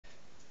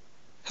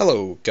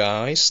Hello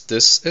guys,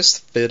 this is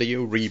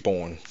Video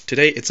Reborn.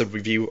 Today it's a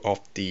review of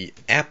the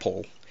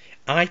Apple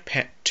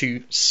iPad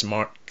 2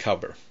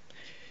 Smartcover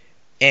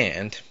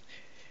and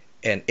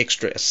an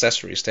extra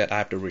accessories that I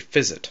have to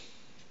revisit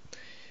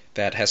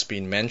that has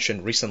been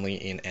mentioned recently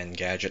in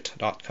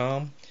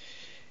Engadget.com,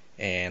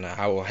 and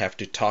I will have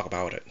to talk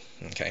about it.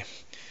 Okay.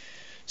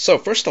 So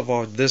first of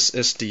all, this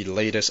is the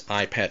latest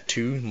iPad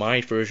 2.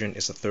 My version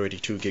is a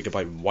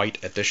 32GB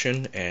white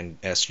edition, and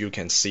as you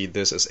can see,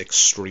 this is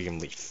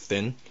extremely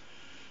thin.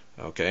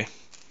 Okay,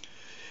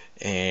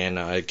 and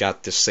I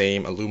got the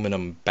same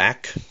aluminum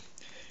back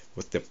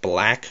with the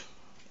black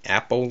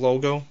Apple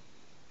logo,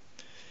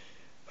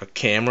 a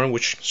camera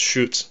which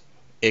shoots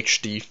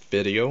HD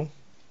video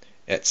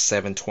at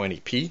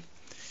 720p,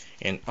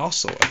 and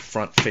also a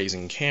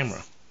front-facing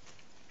camera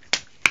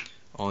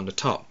on the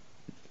top.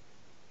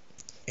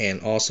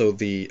 And also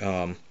the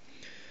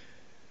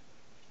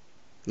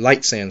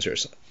light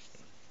sensors.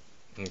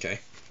 Okay.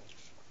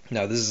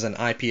 Now this is an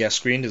IPS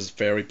screen. This is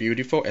very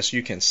beautiful. As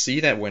you can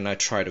see that when I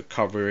try to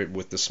cover it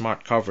with the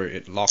Smartcover,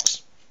 it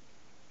locks.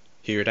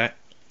 Hear that?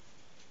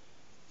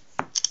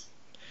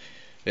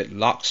 It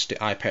locks the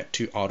iPad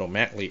 2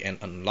 automatically and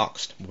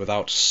unlocks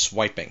without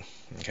swiping.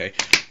 Okay.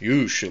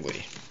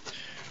 Usually,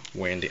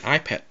 when the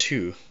iPad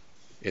 2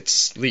 it's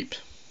asleep.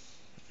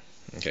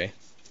 Okay.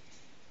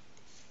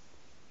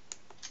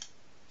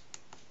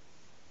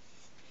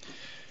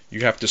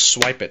 You have to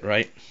swipe it,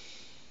 right?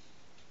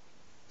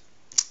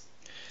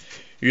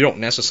 You don't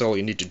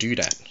necessarily need to do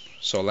that.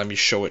 So let me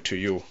show it to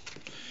you.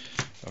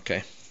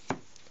 Okay.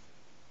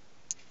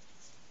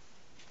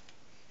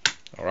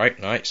 Alright,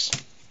 nice.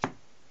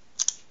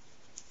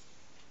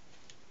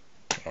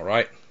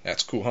 Alright,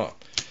 that's cool, huh?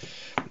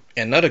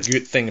 Another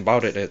good thing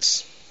about it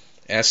is,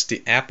 as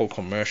the Apple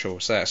commercial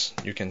says,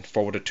 you can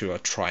fold it to a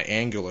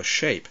triangular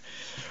shape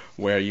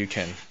where you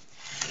can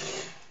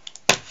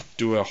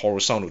do a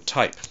horizontal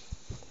type.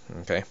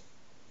 Okay,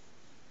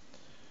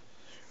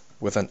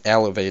 with an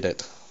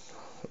elevated,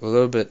 a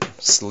little bit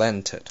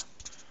slanted,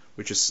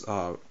 which is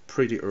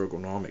pretty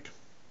ergonomic.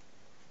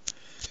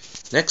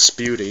 Next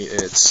beauty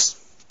is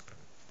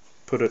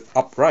put it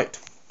upright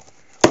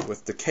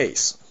with the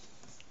case.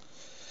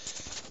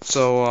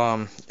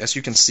 So as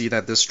you can see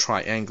that this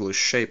triangular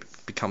shape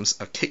becomes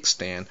a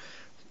kickstand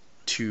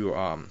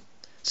to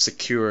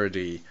secure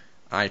the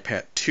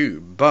iPad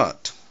 2,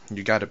 but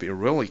you got to be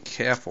really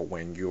careful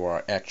when you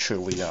are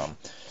actually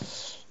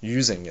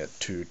using it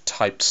to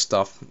type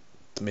stuff,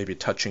 maybe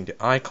touching the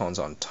icons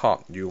on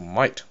top. You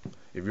might,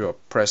 if you are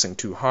pressing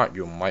too hard,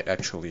 you might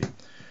actually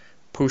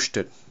push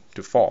it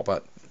to fall,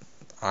 but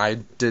I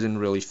didn't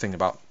really think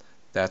about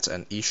that's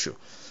an issue.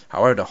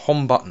 However, the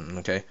home button,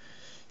 okay,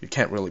 you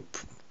can't really,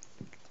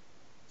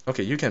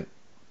 okay, you can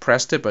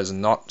press it, but it's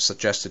not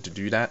suggested to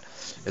do that.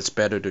 It's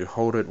better to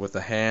hold it with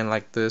the hand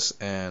like this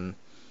and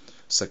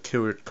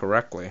secure it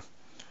correctly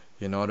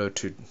in order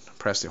to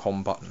press the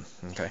home button.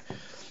 Okay.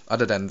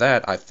 Other than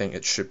that, I think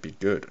it should be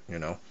good. You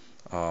know,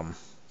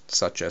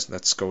 such as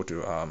let's go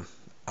to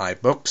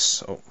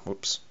iBooks. Oh,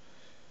 whoops,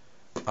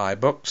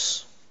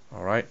 iBooks.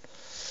 All right,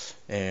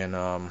 and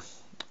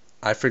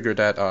I figured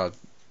that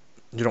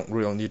you don't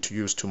really need to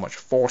use too much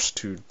force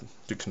to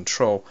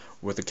control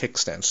with the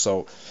kickstand.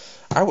 So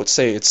I would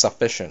say it's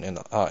sufficient.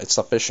 It's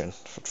sufficient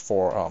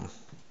for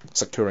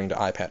securing the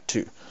iPad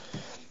 2.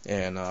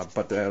 And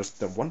but there's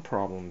the one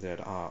problem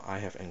that I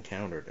have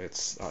encountered.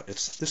 It's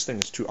this thing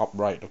is too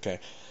upright. Okay,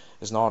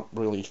 it's not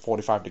really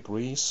 45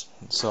 degrees,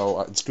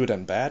 so it's good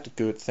and bad.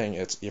 Good thing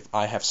is if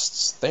I have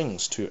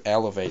things to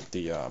elevate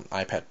the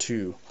iPad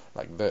 2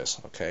 like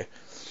this, okay,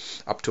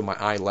 up to my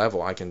eye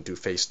level, I can do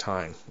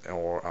FaceTime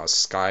or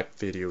Skype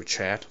video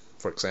chat,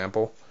 for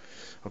example.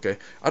 Okay.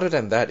 Other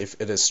than that, if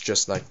it is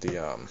just like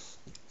the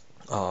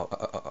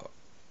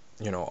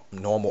you know,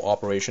 normal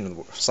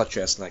operation, such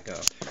as like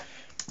a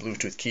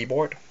Bluetooth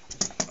keyboard,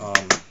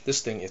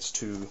 this thing is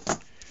too,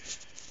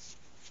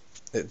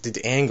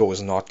 the angle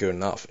is not good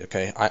enough.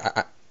 Okay,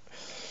 I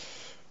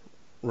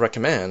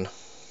recommend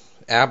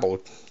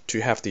Apple to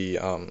have the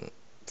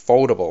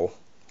foldable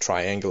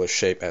triangular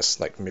shape as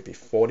like maybe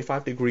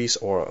 45 degrees,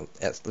 or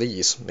at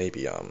least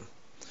maybe a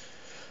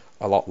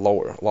lot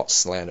lower, a lot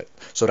slanted,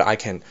 so that I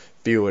can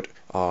view it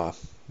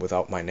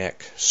without my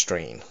neck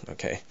strain.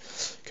 Okay,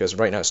 because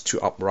right now it's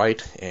too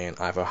upright and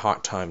I have a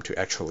hard time to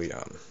actually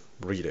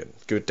read it.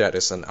 Good that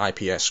it's an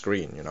IPS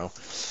screen, you know.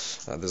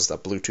 This is the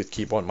Bluetooth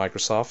keyboard,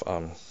 Microsoft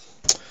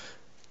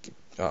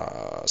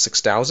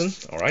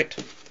 6000.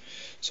 Alright,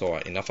 so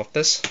enough of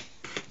this.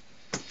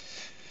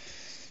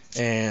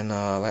 And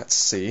let's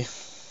see.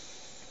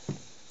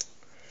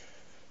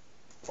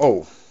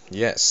 Oh,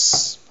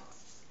 yes.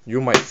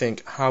 You might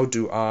think, how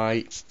do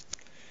I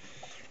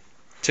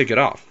take it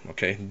off?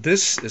 Okay,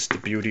 this is the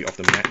beauty of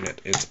the magnet.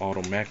 It's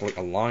automatically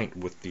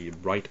aligned with the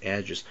right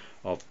edges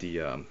of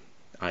the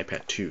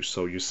iPad 2.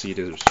 So you see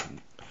there's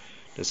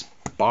this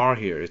bar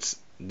here. It's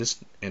this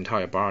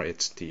entire bar.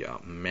 It's the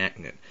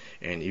magnet.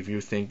 And if you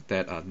think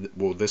that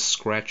will this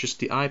scratches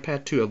the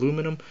iPad 2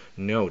 aluminum?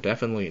 No,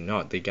 definitely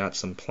not. They got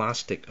some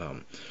plastic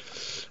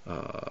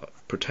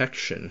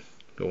protection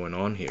going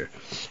on here,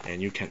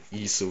 and you can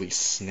easily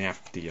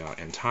snap the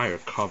entire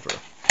cover,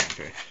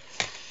 okay,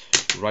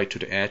 right to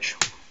the edge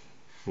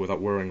without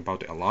worrying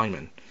about the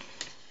alignment,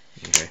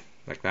 okay,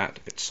 like that.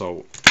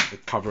 So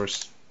it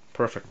covers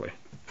perfectly,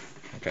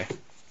 okay,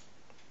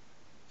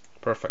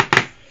 perfect.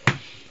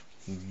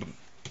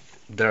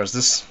 There's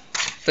this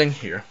thing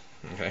here,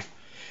 okay,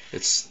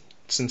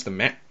 since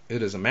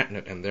it is a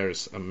magnet and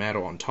there's a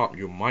metal on top,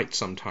 you might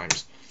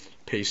sometimes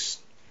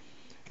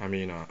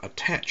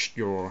attach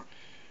your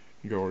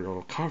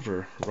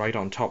cover right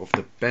on top of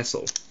the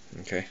bezel,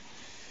 okay,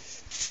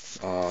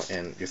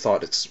 and you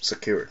thought it's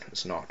secured.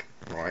 It's not,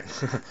 alright.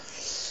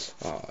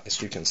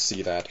 As you can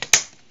see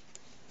that,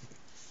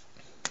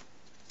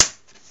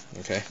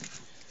 okay,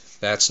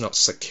 that's not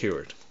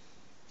secured,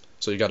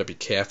 so you got to be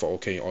careful,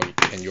 okay,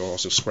 and you're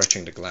also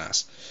scratching the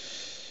glass.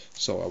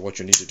 So what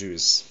you need to do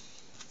is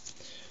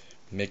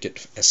make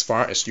it as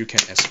far as you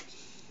can, as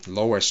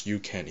low as you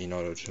can, in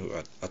order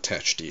to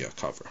attach the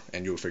cover,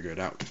 and you'll figure it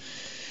out.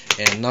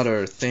 And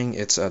another thing,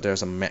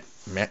 there's a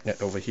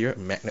magnet over here,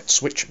 magnetic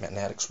switch.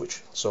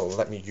 So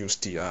let me use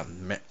the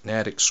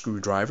magnetic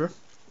screwdriver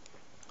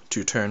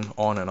to turn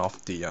on and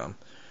off the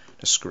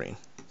screen.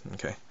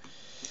 Okay.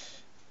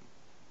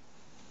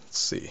 Let's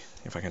see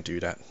if I can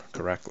do that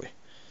correctly.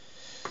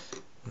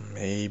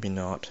 Maybe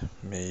not.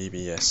 Maybe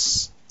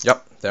yes.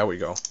 Yep. There we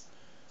go.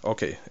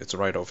 Okay, it's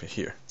right over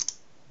here.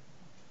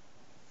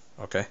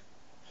 Okay.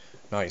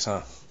 Nice,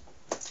 huh?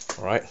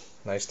 Alright,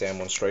 nice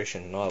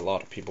demonstration. Not a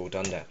lot of people have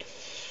done that.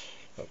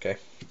 Okay.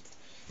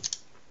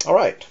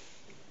 Alright.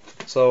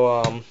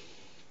 So,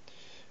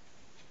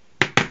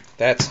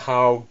 that's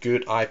how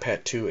good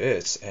iPad 2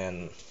 is.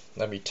 And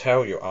let me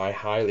tell you, I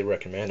highly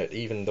recommend it,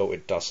 even though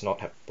it does not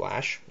have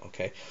flash.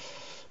 Okay.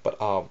 But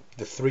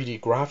the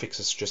 3D graphics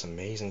is just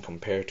amazing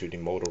compared to the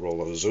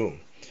Motorola Zoom.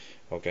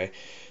 Okay.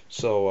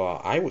 So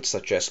I would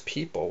suggest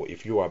people,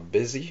 if you are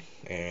busy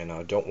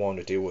and don't want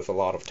to deal with a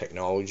lot of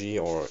technology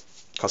or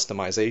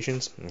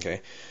customizations,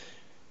 okay,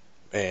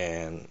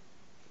 and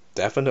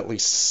definitely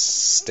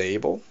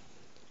stable,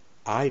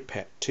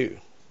 iPad 2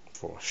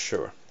 for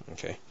sure.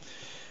 Okay.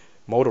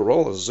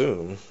 Motorola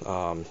Zoom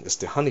is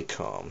the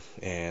honeycomb,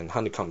 and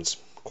honeycomb is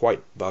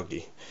quite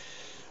buggy.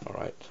 All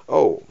right.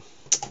 Oh,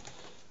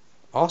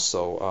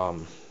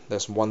 also,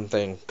 there's one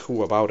thing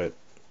cool about it.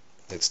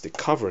 It's the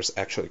covers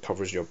actually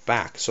covers your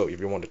back. So if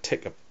you want to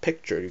take a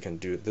picture, you can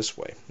do it this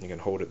way. You can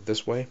hold it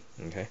this way,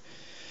 okay,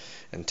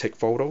 and take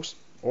photos.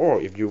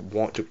 Or if you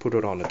want to put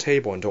it on the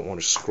table and don't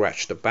want to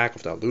scratch the back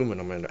of the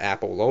aluminum and the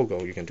Apple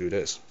logo, you can do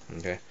this,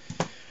 okay.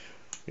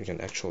 You can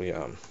actually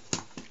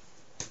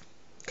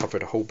cover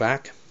the whole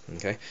back,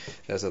 okay.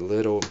 There's a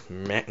little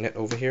magnet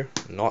over here,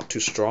 not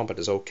too strong, but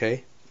it's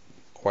okay,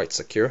 quite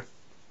secure,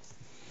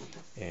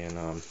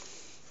 and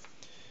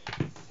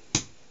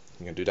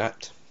you can do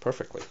that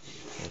perfectly,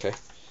 okay.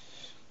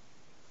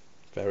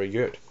 Very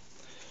good.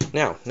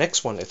 Now,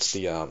 next one, it's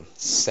the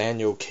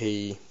Sanyo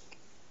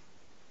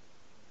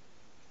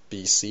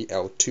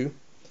KBC-L2.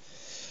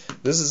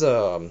 This is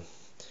a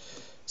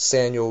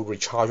Sanyo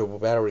rechargeable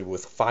battery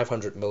with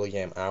 500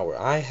 milliamp hour.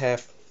 I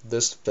have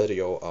this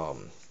video a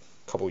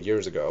couple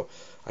years ago.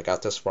 I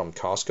got this from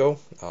Costco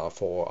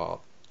for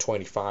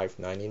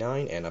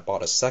 $25.99, and I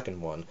bought a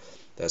second one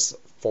that's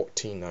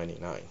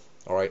 $14.99.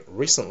 Alright,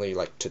 recently,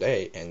 like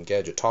today,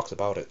 Engadget talks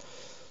about it,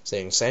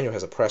 saying Sanyo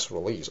has a press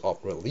release of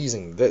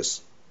releasing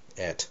this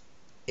at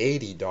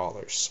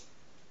 $80.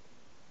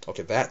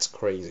 Okay, that's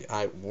crazy.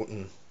 I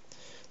wouldn't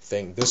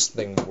think this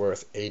thing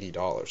worth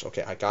 $80.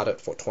 Okay, I got it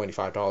for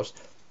 $25.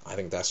 I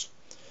think that's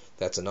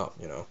enough,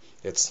 you know.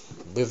 It's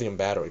lithium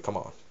battery, come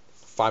on.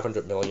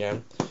 500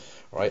 milliamp.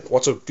 Alright,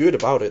 what's so good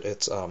about it,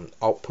 it's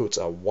outputs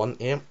 1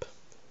 amp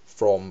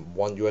from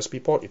one USB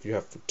port. If you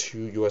have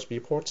 2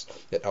 USB ports,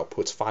 it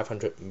outputs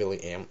 500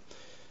 milliamp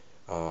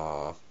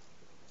at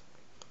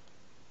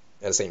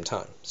the same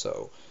time.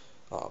 So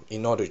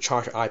in order to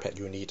charge your iPad,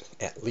 you need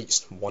at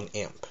least 1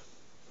 amp,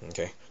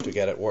 okay, to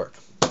get it work.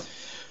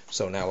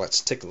 So now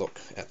let's take a look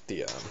at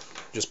the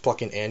just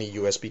plug in any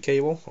USB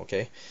cable,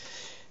 okay,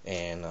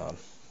 and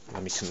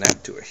let me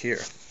connect to it here.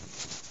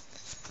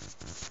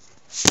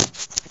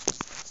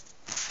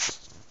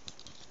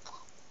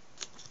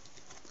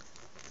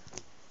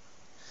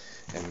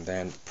 And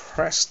then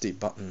press the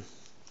button,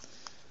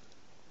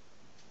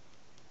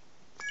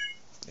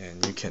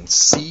 and you can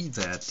see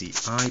that the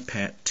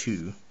iPad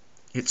 2,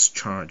 it's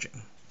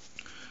charging.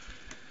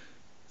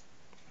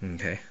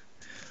 Okay,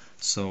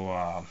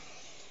 so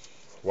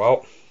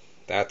well,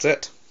 that's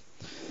it.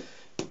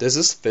 This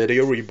is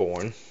Video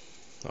Reborn.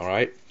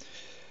 Alright,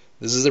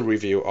 this is a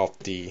review of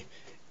the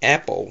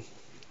Apple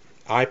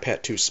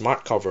iPad 2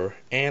 Smartcover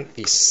and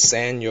the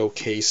Sanyo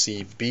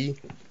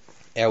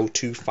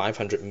KBC-L2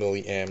 500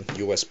 milliamp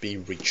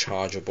USB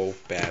rechargeable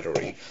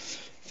battery.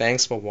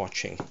 Thanks for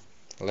watching.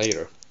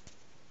 Later.